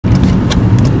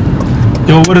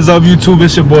Yo, what is up YouTube?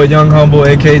 It's your boy Young Humble,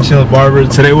 aka Chill Barber.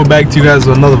 Today we're back to you guys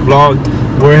with another vlog.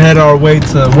 We're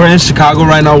in Chicago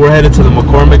right now. We're headed to the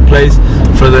McCormick place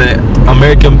for the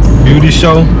American Beauty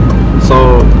show.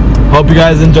 So hope you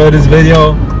guys enjoy this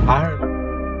video. I heard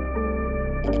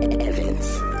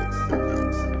A.B.S.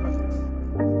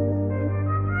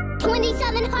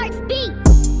 27 hearts beat.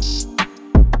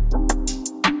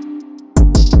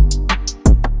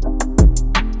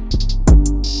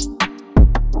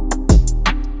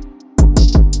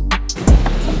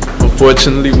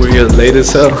 Unfortunately, we're here late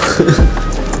as hell.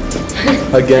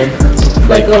 Again.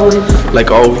 Like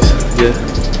always. Yeah.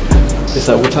 It's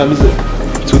at, what time is it?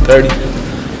 2:30.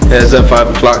 Yeah, it's at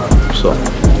 5 o'clock. So.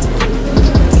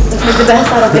 Let's make the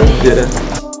best out of it. Yeah.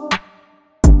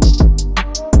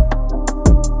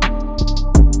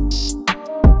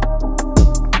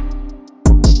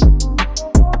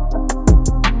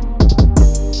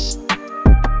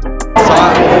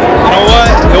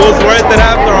 Worth it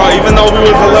after all, even though we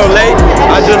was a little late.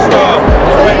 I just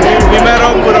we met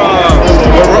up with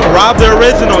Rob the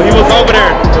Original. He was over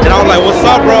there and I was like, what's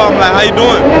up, bro? I'm like, how you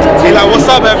doing? He's like, what's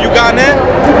up, have you gotten in?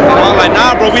 And I'm like,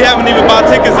 nah, bro, we haven't even bought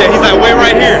tickets yet. He's like, wait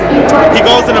right here. He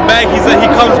goes in the back, he said he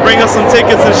comes bring us some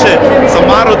tickets and shit, some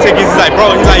model tickets. He's like,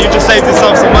 bro, you just saved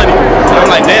yourself some money. And I'm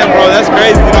like, damn, bro, that's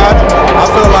crazy. You know, I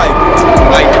feel like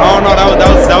I don't know,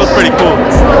 that was pretty cool.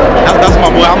 That's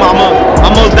my boy.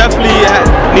 I'm most definitely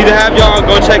need to have y'all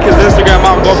go check his Instagram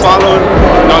out, go follow him.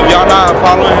 You know, if y'all not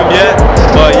following him yet,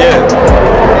 but yeah.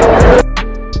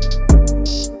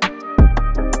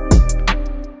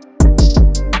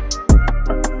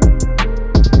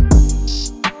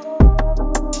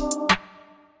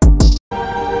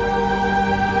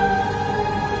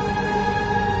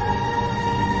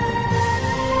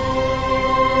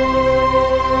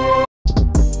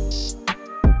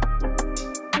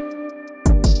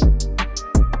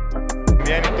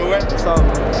 So,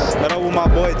 met up with my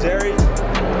boy Jerry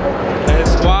and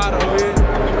his squad over here.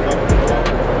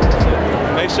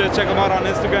 Make sure to check him out on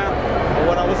Instagram.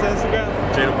 What's the Instagram?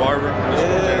 Jada Barber.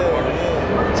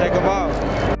 Yeah. Check him out.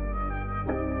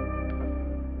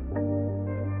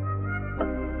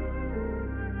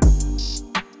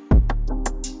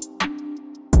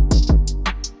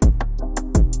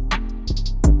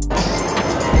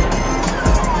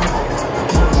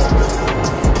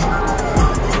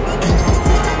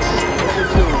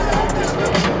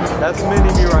 That's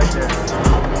mini me right there.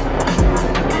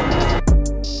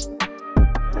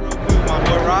 Real quick, my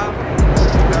boy Rob.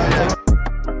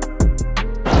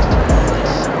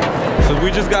 So we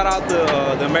just got out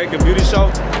the American Beauty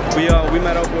show. We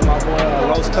met up with my boy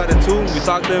Los Cutting too. We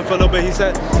talked to him for a little bit. He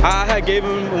said I had gave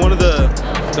him one of the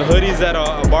hoodies at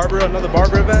another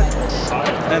barber event,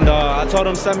 and I told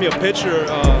him send me a picture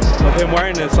of him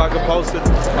wearing it so I could post it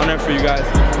on there for you guys.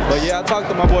 But yeah, I talked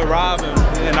to my boy Rob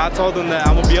and I told him that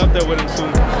I'm gonna be up there with him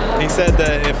soon. He said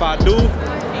that if I do,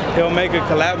 he'll make a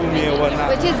collab with me or whatnot.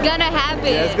 Which is gonna happen.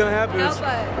 Yeah, it's gonna happen. It's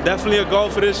definitely a goal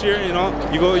for this year. You know,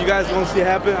 you guys gonna see it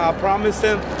happen. I promised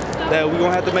him that we're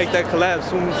gonna have to make that collab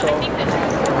soon. So,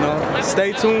 you know,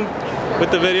 stay tuned with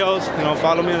the videos. You know,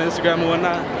 follow me on Instagram and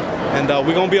whatnot, and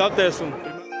we're gonna be up there soon.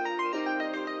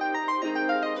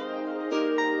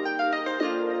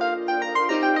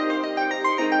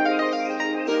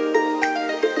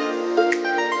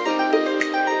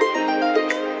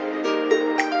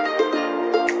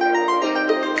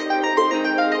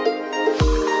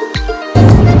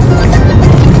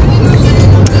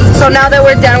 So now that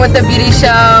we're done with the beauty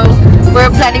show, we're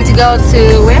planning to go to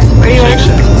where? Where do you want to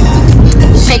go?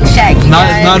 Shake Shack. It's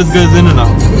not as good as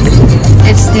In-N-Out.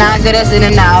 It's not good as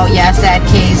In-N-Out, yeah, sad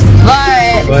case.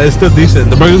 But it's still decent.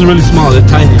 The burgers are really small. They're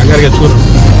tiny. I gotta get two of them.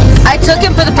 I took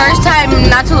him for the first time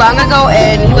not too long ago,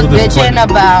 and he was bitching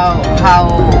about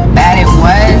how bad it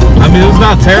was. I mean, it's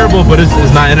not terrible, but it's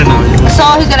not In-N-Out. You know? So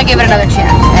he's gonna give it another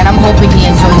chance, and I'm hoping he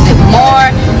enjoys it more.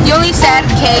 The only sad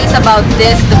case about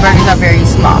this, the burgers are very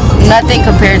small. Nothing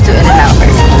compared to In-N-Out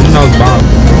burgers. In-N-Out's bomb.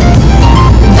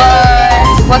 But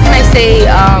what can I say?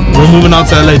 We're moving out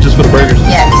to LA just for the burgers.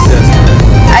 Yes.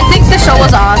 I think the show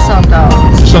was awesome, though.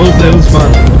 The show it was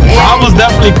fun. Rob was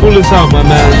definitely cool as hell, my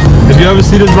man. If you ever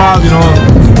see this Rob, you know,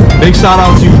 big shout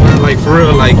out to you, man. Like for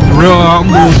real, like real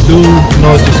humble dude. You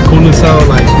know, just cool as hell.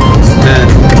 Like, man,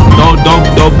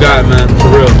 dope guy, man.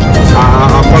 For real.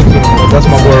 I fuck with him. That's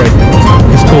my boy right there.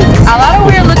 He's cool. A lot of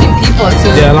weird looking people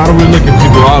too. Yeah, a lot of weird looking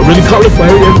people. Really colorful.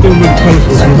 Everything really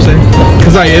colorful. You know what I'm saying?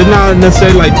 Cause like it's not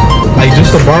necessarily like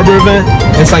just a barber event.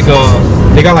 it's like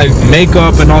they got like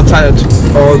makeup and all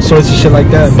sorts of shit like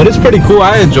that. But it's pretty cool.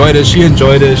 I enjoyed it. She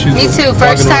enjoyed it. Me too.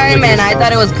 First time, and I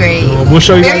thought it was great. We'll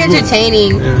show you very guys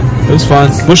entertaining. Yeah, it was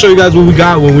fun. We'll show you guys what we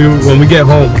got when we get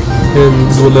home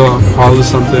and do a little haul or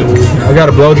something. I got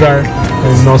a blow dryer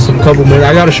and some couple more.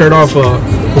 I got a shirt off.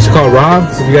 What's it called, Rob?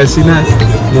 Have you guys seen that?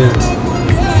 Yeah.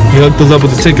 He hooked us up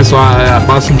with the ticket, so I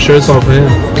bought some shirts off of him,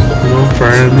 you know,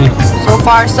 for her and me. So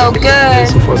far, so good. Yeah,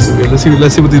 so far, so good. Let's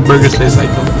see what these burgers taste like,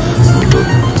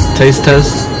 though. Taste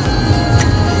test.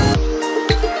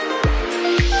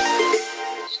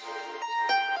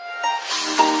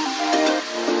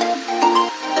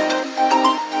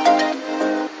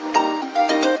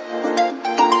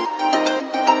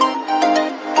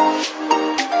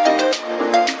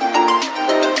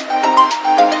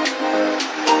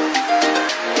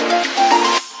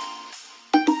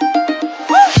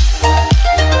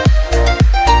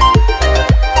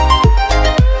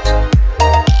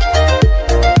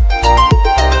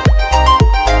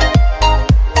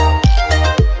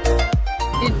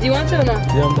 Do you want to or not?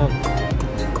 Yeah, I'm done.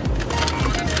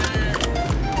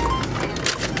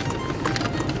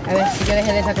 A ver, si quieres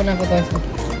le saco una foto de eso.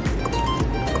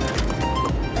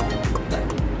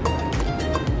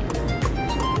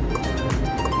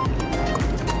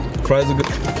 Fries are good.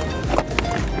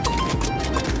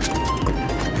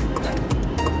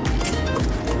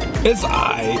 It's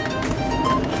aight.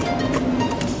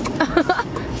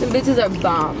 The bitches are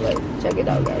bomb. Like, check it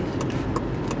out, guys.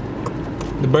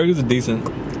 The burgers are decent.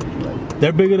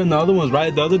 They're bigger than the other ones,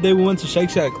 right? The other day we went to Shake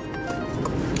Shack.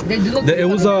 They do look It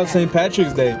was St.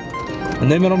 Patrick's Day, and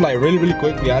they made them like really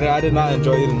quickly. I did not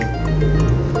enjoy eating them,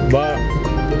 but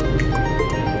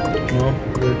you know,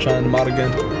 we're trying them out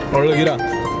again. Oh, look at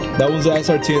that. That was the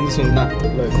SRT and this one's not.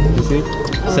 Look, you see?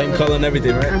 Same color and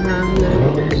everything, right?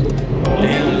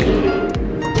 Damn.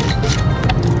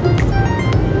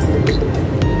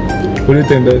 What do you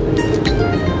think, babe?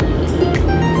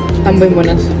 Están muy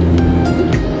buenas.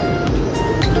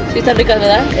 Sí, están ricas,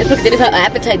 ¿verdad? Es porque tienes an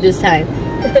appetite this time.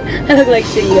 I look like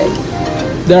shit, you guys.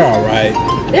 They're alright.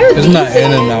 They're It's not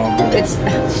in and out, bro. It's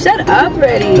shut up,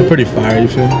 already. They're pretty fire, you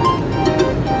feel me?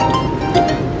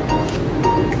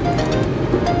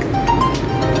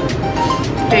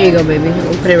 There you go, baby.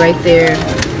 We'll put it right there.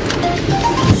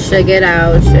 Check it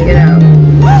out. Check it out.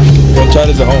 We'll try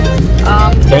this at home.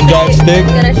 Don't drive stick.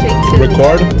 I'm gonna shake too.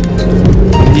 Record.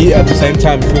 Eat at the same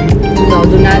time, feel me? No,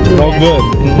 do not do No that. good.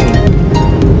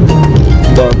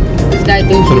 But This guy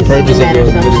thinks for the he's purpose of Superman the or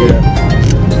some video. shit.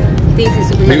 Thinks he's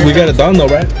Superman. We got it done though,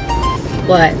 right?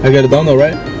 What? I got it done though,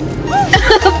 right?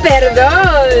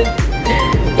 Perdón.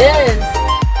 Yes.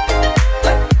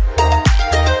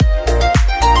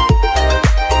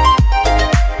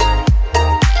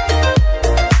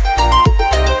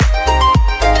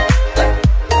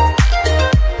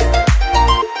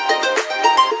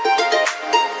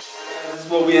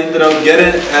 What we ended up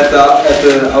getting at the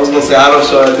I was gonna say auto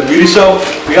show, at the beauty show.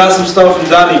 We got some stuff from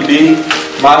Johnny B.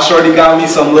 My shorty got me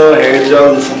some little hair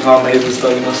gels and some pomades and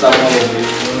stuff, you know, shout out to me.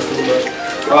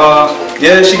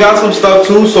 Yeah, she got some stuff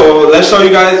too, so let's show you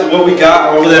guys what we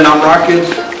got over there. And I'm rocking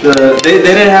they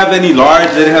didn't have any large,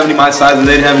 they didn't have any my size, and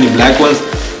they didn't have any black ones.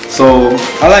 So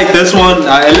I like this one.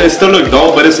 It still look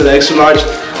dope, but it's an extra large.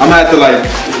 I'm gonna have to like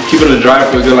keep it dry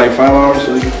for a good like 5 hours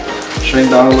so we can shrink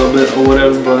down a little bit or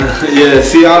whatever. But yeah,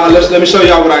 see y'all, let me show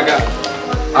y'all what I got.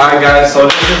 Alright guys, so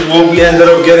this is what we ended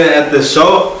up getting at the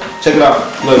show. Check it out.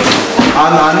 Look,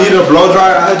 I need a blow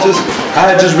dryer. I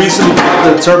had just recently bought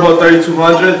the Turbo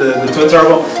 3200, the twin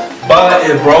turbo, but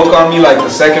it broke on me like the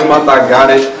second month I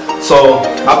got it. So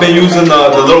I've been using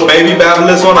the little baby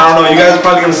Babyliss one. I don't know, you guys are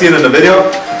probably gonna see it in the video.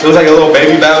 It was like a little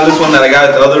baby Babyliss one that I got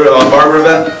at the other barber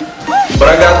event. But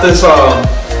I got this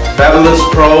Babyliss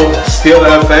Pro Steel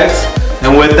FX,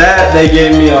 and with that they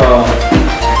gave me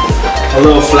a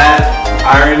little flat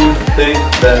ironing thing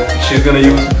that she's gonna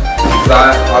use. Cause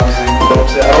I obviously, you know what I'm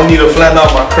saying, I don't need to flatten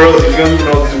out my curls, you feel me? You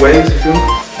know, these waves, you feel me?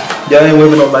 Y'all ain't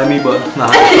whipping up like me, but nah.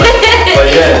 But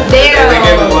yeah, they gave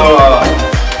me a little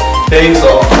thing,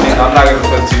 so I mean, I'm not gonna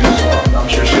put it to use. So I'm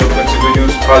sure she'll put it to good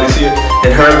use. Probably see it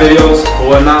in her videos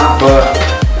or whatnot. But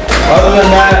other than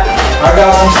that, I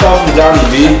got some stuff from Johnny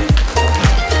B.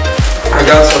 I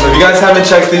got some. If you guys haven't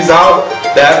checked these out,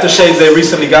 the aftershaves they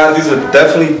recently got, these are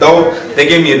definitely dope. They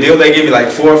gave me a deal. They gave me like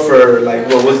 4 for like,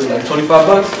 what was it, like 25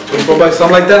 bucks, 24 bucks,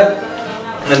 something like that.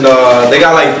 And they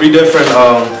got like 3 different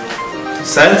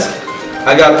scents.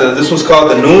 I got this one's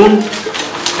called the Noon.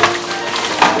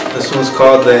 This one's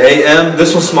called the AM.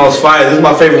 This one smells fire. This is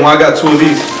my favorite one. I got 2 of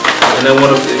these, and then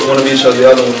one of each of the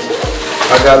other ones.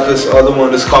 I got this other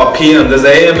one. It's called PM. There's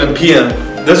AM and PM.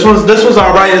 This was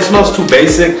alright. It smells too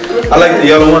basic. I like the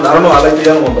yellow one. I don't know. I like the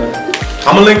yellow one better.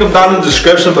 I'm gonna link them down in the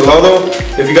description below though,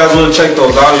 if you guys want to check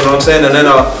those out. You know what I'm saying? And then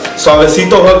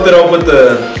Suavecito hooked it up with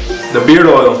the beard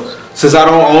oil. Since I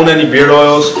don't own any beard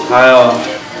oils,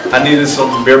 I needed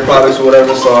some beard products or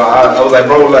whatever. So I was like,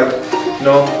 bro, like, you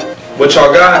know, what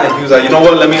y'all got? And he was like, you know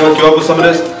what? Let me hook you up with some of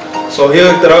this. So he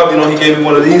hooked it up. You know, he gave me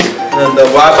one of these, and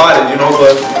well, I bought it. You know,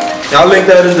 but I'll link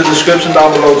that in the description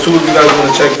down below too if you guys want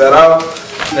to check that out.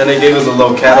 And they gave us a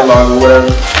little catalog or whatever.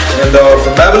 And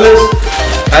from A.B.S,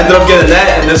 I ended up getting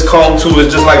that, and this comb too is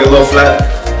just like a little flat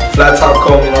top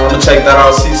comb. You know, I'm gonna check that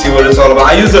out, see what it's all about.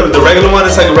 I use the regular one.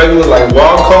 It's like a regular like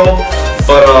wall comb,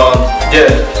 but yeah.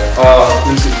 Let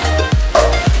me see.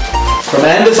 From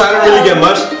A.B.S, I didn't really get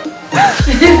much.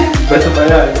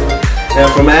 And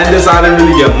from A.B.S, I didn't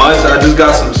really get much. I just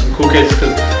got some cool cases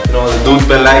because you know the dude's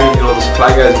been lagging. You know, the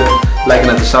supply guy's been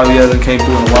lagging at the shop. He hasn't came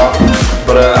through in a while.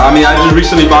 But I mean, I just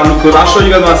recently bought a new clip. I'll show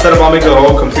you guys my setup. I'll make a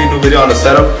whole complete new video on the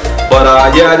setup. But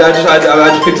yeah, I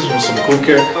just picked this from some cool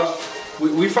care.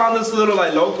 We found this little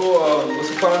like local, what's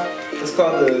it called? It's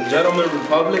called the Gentleman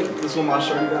Republic. This one my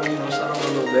shirt got me, you know, shout out my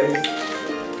little baby.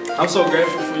 I'm so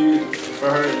grateful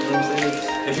for her, you know what I'm saying?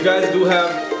 If you guys do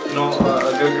have, you know,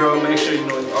 a good girl, make sure, you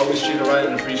know, always treat her right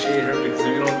and appreciate her, because if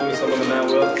you don't do it, some of the man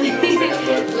will, you know what I'm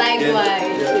saying? But,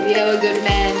 likewise, if you have a good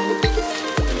man,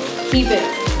 keep it.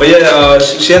 But yeah,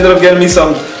 she ended up getting me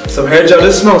some hair gel.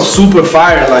 This smells super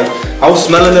fire. Like, I was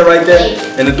smelling it right there,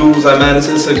 and the dude was like, man, it's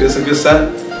a good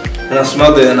scent. And I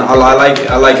smelled it, and I like it.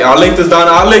 I'll link this down.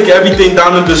 I'll link everything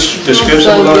down in the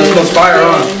description below. It smells fire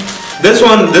on.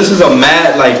 This is a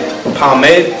matte like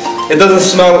pomade. It doesn't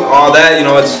smell all that, you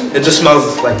know. It just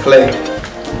smells like clay.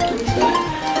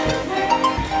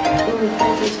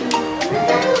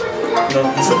 You know,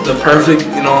 it's the perfect,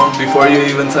 you know, before you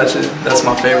even touch it. That's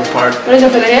my favorite part. What is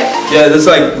it for the hair? Yeah, this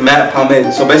is like matte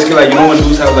pomade. So basically, like, you know when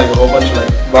dudes have like a whole bunch of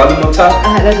like volume on top?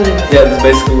 That's what it is. Yeah, that's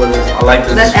basically what it is. I like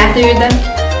this. That's after you're done?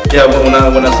 Yeah, when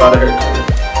I saw the hair.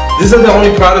 These are the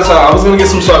only products. I was gonna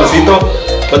get some Suavecito,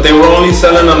 but they were only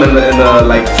selling them in the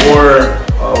like 4,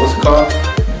 what's it called?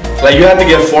 Like you had to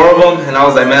get 4 of them, and I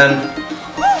was like, man.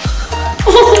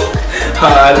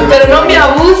 Pero no me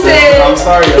abuses. I'm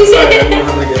sorry. I didn't know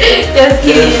how to get that. Just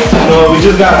kidding. You know, we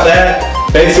just got that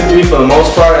basically for the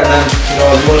most part, and then you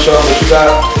know, you want to show us what you got?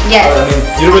 Yes. I mean,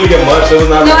 you didn't really get much. There was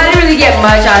not. No, I didn't really get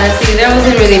much, honestly. There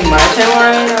wasn't really much I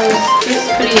wanted. I was just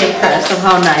pretty impressed of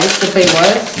how nice the place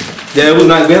was. Yeah, it was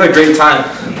nice. We had a great time.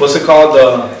 What's it called?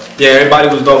 Yeah,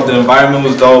 everybody was dope. The environment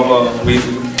was dope. We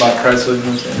bought pretzels, you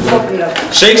know what I'm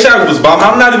saying? Shake Shack was bomb.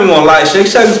 I'm not even gonna lie. Shake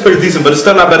Shack is pretty decent, but it's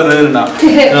still not better than In-N-Out.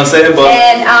 You know what I'm saying? But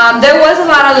and there was a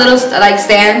lot of little like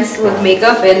stands with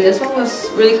makeup, and this one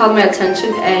was really called my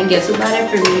attention. And guess who bought it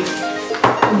for me?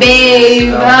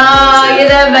 Babe, oh, you're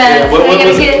the best. Yeah, what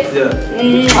was it?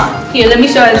 Yeah. Here, let me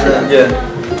show it to them. Yeah.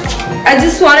 I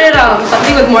just wanted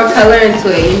something with more color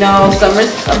into it. You know, summer's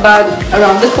about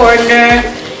around the corner.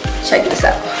 Check this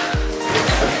out.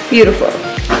 Beautiful.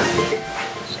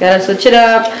 Gotta switch it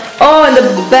up. Oh, and the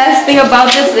best thing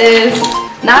about this is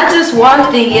not just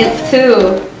one thing, it's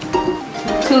 2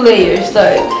 layers.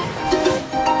 Like,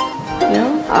 you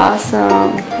know,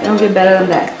 awesome. You don't get better than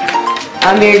that.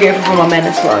 I'm very grateful for my man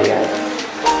as well, guys.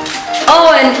 Oh,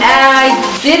 and I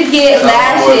did get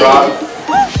lashes. You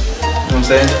know what I'm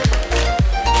saying?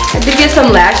 I did get some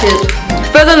lashes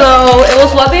for the low. It was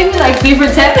whopping like 3 for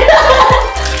 10.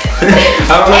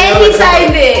 And he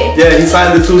signed it. Yeah, he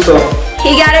signed it too, so.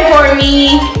 He got it for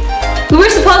me. We were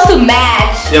supposed to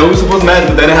match. Yeah, we were supposed to match,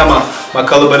 but they didn't have my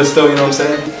color, but it's still, you know what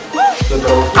I'm saying?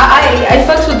 I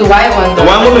fucks with the white one. The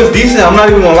white one looks decent. I'm not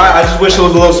even gonna lie. I just wish it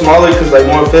was a little smaller, cause like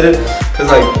more fitted,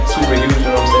 cause like super huge. You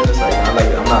know what I'm saying? It's like I like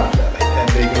it. I'm not that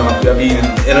big. You know, I've been eating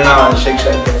In-N-Out and Shake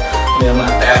Shack, but I mean I'm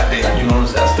not that big. You know what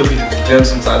I'm saying? I still be at the gym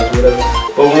sometimes, whatever.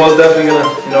 But we're most definitely gonna,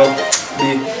 you know,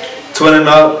 be twinning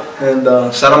up. And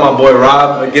shout out my boy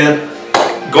Rob again.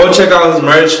 Go check out his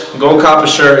merch. Go cop a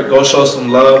shirt. Go show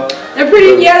some love. They're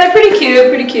pretty. Yeah, they're pretty cute.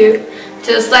 Pretty cute.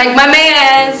 Just like my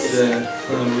man's. Yeah,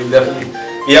 we definitely.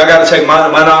 Yeah, I gotta check mine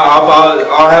out.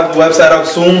 I'll have the website up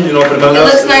soon. You know, for the It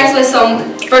looks nice with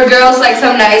some, for girls, like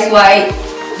some nice white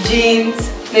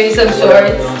jeans, maybe some shorts.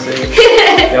 You know what I'm saying?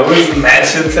 Yeah, we was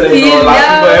matching today. You know, a lot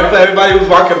of people, everybody was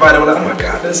walking by. They were like, oh my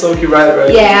god, that's so cute, right?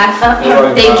 Yeah.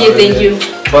 Thank you.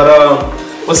 But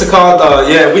what's it called?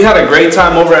 Yeah, we had a great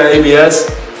time over at A.B.S.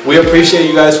 We appreciate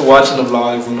you guys for watching the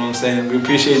vlogs. You know what I'm saying? We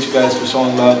appreciate you guys for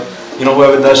showing love. You know,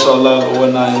 whoever does show love or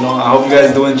whatnot, you know, I hope you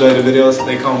guys do enjoy the videos.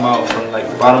 They come out from like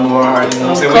the bottom of our heart, you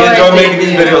know what I'm saying? We enjoy making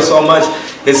these videos so much.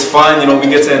 It's fun, you know, we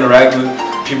get to interact with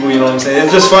people, you know what I'm saying?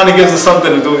 It's just fun, it gives us something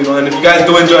to do, you know, and if you guys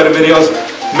do enjoy the videos,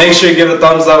 make sure you give it a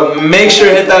thumbs up. Make sure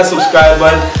you hit that subscribe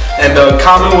button and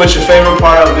comment what your favorite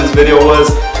part of this video was,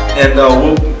 and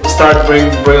we'll start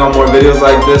bring on more videos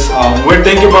like this. We're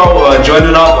thinking about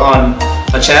joining up on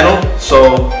a channel,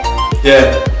 so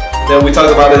yeah. Then we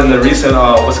talked about it in the recent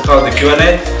what's it called, the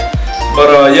Q&A.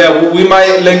 But yeah, we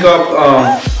might link up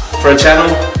for a channel,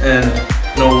 and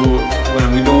you know,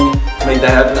 when we do make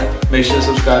that happen, make sure to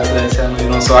subscribe to that channel, you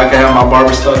know, so I can have my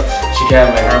barber stuff, she can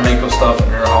have like her makeup stuff and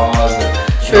her hauls and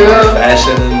you know,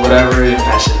 fashion and whatever,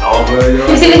 fashion over, you know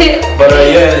what I'm saying? But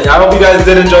yeah, I hope you guys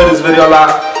did enjoy this video a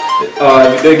lot.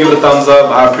 If you did, give it a thumbs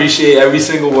up. I appreciate every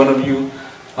single one of you.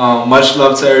 Much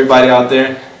love to everybody out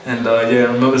there, and yeah,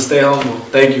 remember to stay humble.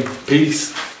 Thank you.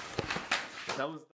 Peace.